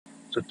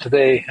So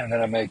today I'm going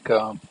to make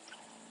from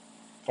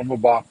a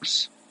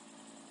box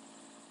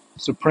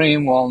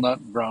Supreme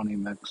Walnut Brownie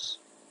Mix.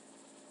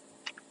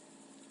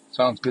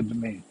 Sounds good to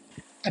me.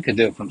 I could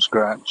do it from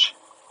scratch.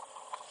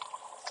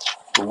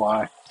 But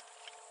why?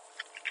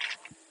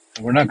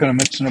 We're not going to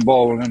mix in a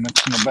bowl, we're going to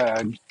mix in a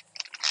bag.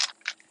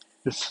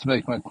 Just to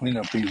make my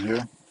cleanup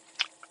easier.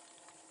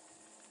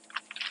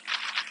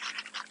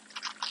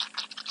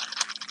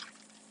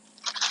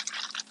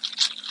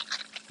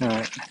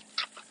 Alright,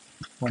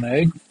 1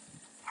 egg.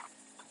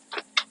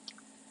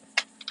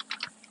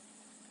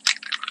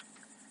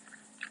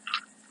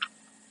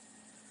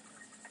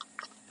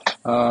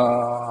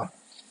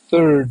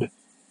 Third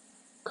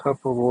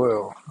cup of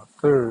oil. A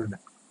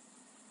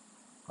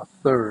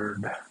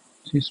third.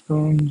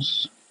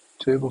 Teaspoons,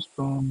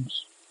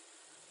 tablespoons,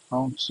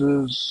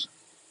 ounces,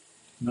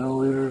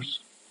 milliliters,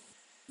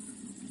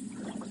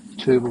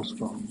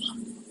 tablespoons.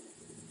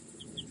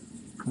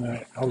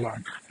 Alright, hold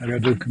on. I gotta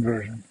do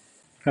conversion.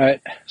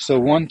 Alright,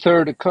 so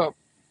 1/3 a cup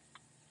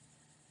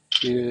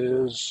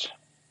is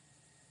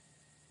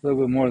a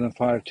little bit more than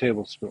 5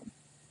 tablespoons.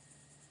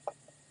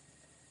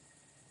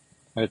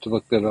 I have to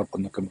look that up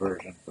on the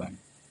conversion thing.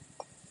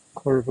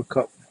 1/4 of a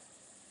cup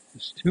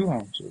is 2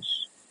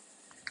 ounces.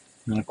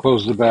 I'm going to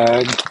close the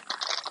bag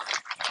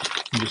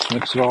and just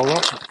mix it all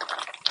up.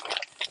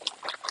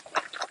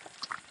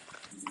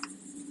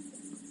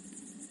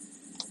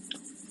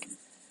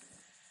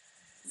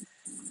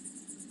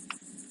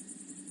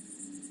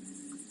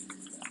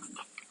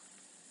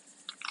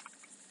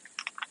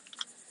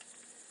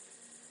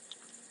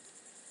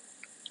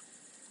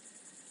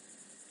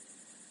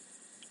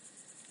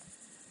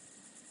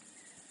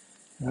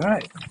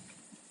 Alright,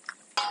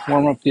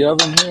 warm up the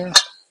oven here.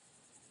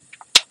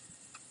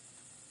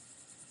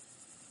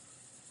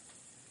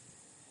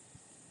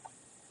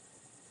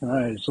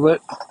 Alright, it's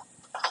lit.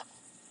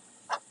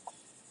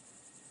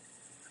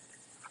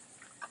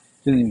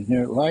 Didn't even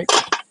hear it light.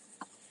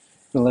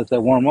 Gonna let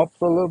that warm up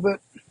for a little bit.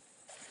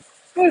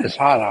 It is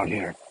hot out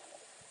here.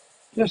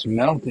 Just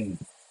melting.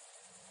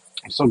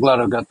 I'm so glad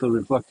I've got the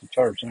reflective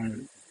tarps on.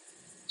 The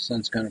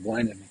sun's kind of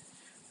blinding me.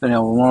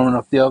 Anyhow, we're warming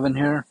up the oven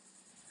here.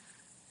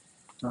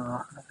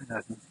 I think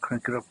I can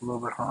crank it up a little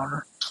bit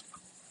hotter.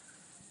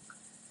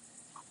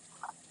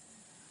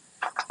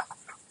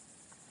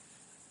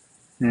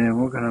 And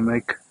we're going to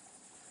make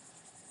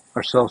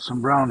ourselves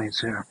some brownies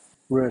here.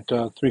 We're at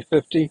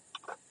 350.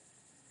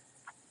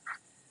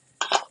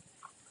 I'm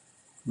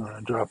going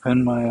to drop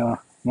in my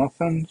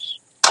muffins,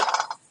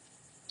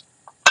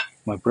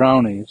 my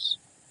brownies,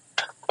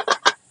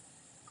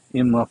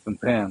 in muffin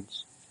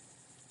pans.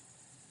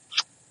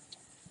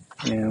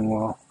 And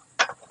we'll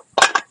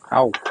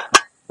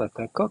let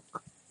that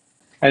cook.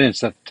 I didn't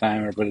set the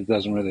timer, but it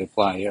doesn't really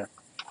apply here.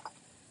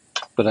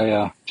 But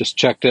I just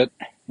checked it,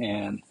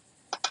 and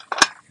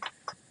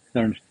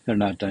they're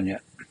not done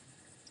yet.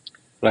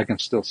 But I can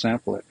still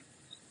sample it.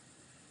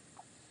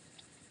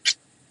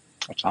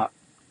 It's hot.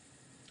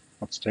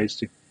 It's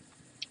tasty.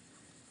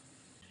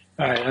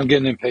 All right, I'm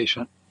getting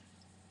impatient.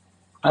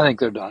 I think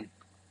they're done.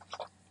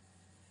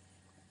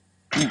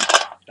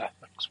 That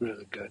looks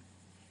really good.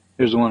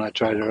 Here's the one I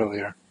tried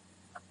earlier.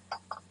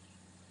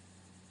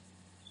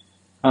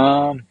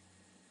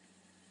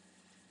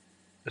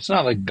 It's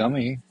not like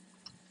gummy.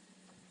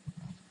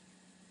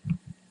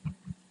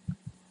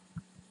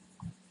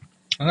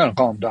 I'm gonna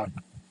call them done.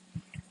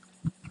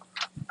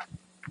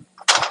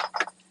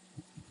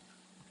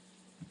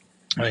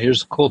 All right,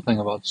 here's the cool thing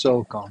about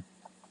silicone.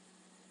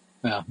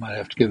 Yeah, might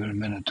have to give it a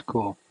minute to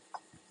cool.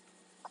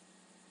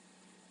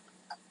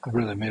 I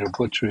really made a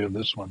butchery of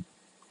this one.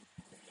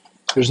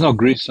 There's no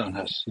grease on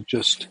this. It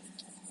just,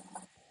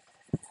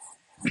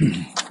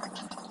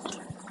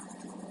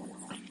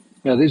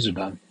 yeah, these are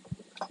done.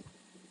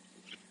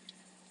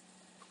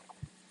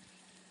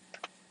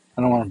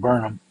 I don't want to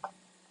burn them.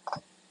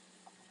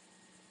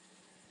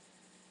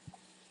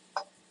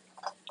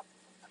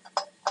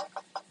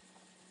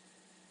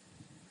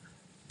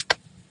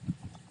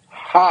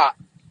 Hot.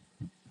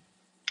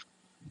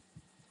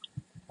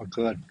 Oh,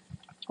 good.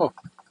 Oh,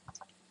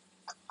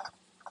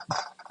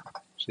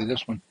 see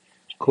this one?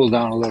 Cool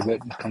down a little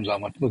bit and it comes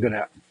out much. Look at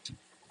that.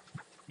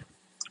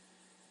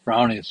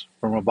 Brownies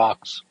from a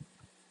box.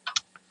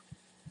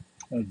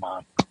 Oh,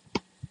 Mom.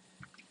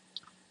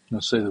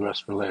 I'll save the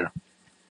rest for later.